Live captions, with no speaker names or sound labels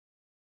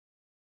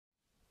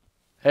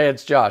Hey,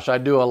 it's Josh. I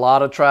do a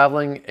lot of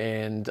traveling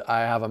and I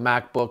have a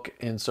MacBook,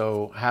 and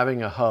so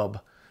having a hub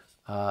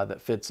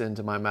that fits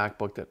into my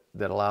MacBook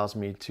that allows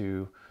me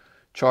to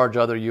charge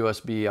other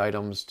USB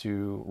items,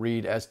 to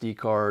read SD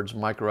cards,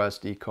 micro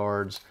SD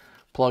cards,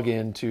 plug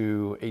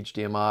into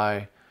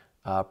HDMI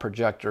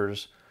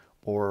projectors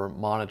or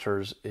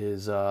monitors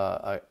is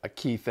a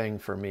key thing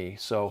for me.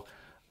 So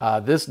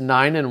this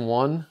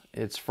 9-in-1,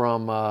 it's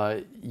from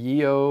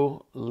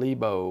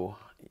YEOLIBO.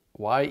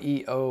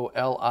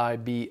 YEOLIBO,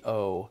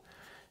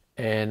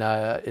 and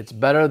it's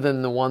better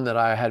than the one that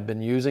I had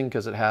been using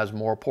because it has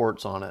more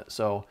ports on it.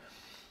 So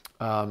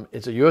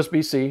it's a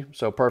USB-C,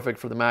 so perfect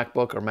for the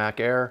MacBook or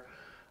Mac Air.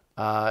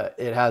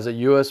 It has a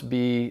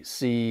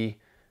USB-C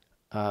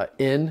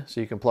in, so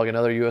you can plug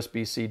another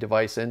USB-C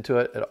device into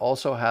it. It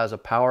also has a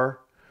power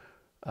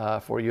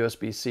for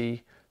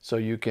USB-C, so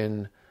you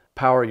can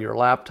power your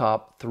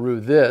laptop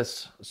through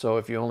this. So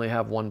if you only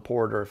have one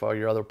port, or if all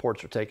your other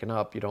ports are taken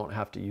up, you don't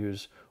have to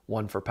use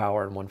one for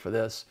power and one for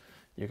this.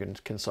 You can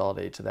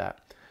consolidate to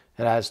that.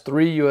 It has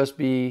 3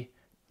 USB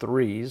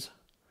 3s,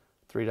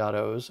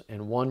 3.0s,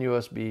 and 1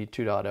 USB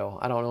 2.0.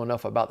 I don't know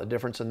enough about the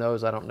difference in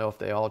those. I don't know if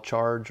they all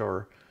charge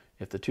or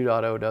if the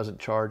 2.0 doesn't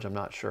charge. I'm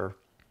not sure.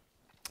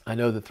 I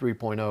know the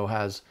 3.0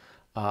 has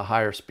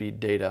higher speed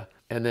data.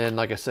 And then,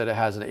 like I said, it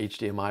has an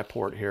HDMI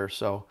port here.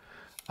 So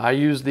I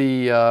use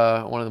the,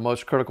 one of the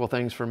most critical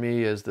things for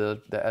me is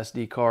the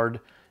SD card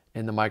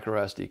and the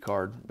micro SD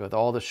card. With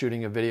all the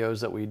shooting of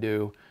videos that we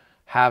do,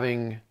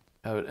 having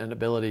an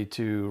ability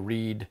to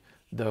read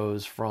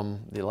those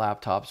from the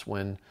laptops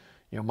when,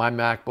 you know, my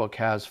MacBook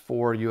has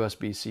 4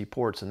 USB-C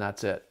ports and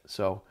that's it.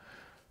 So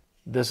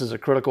this is a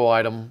critical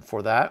item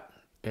for that.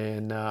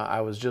 And I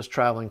was just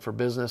traveling for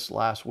business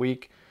last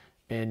week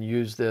and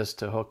used this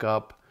to hook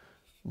up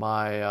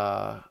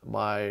my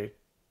my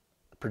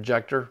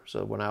projector.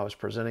 So when I was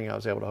presenting, I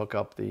was able to hook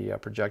up the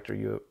projector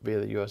via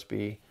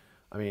the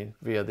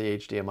via the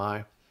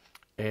HDMI.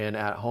 And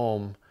at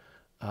home,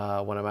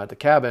 when I'm at the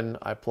cabin,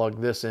 I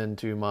plug this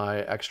into my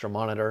extra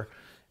monitor.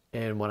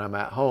 And when I'm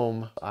at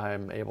home,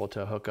 I'm able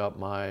to hook up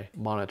my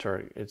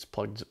monitor. It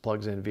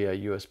plugs in via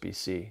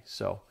USB-C.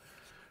 So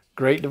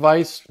great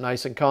device,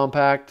 nice and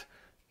compact,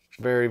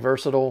 very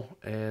versatile.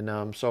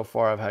 And so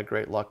far I've had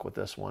great luck with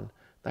this one.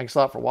 Thanks a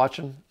lot for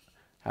watching.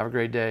 Have a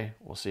great day.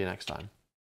 We'll see you next time.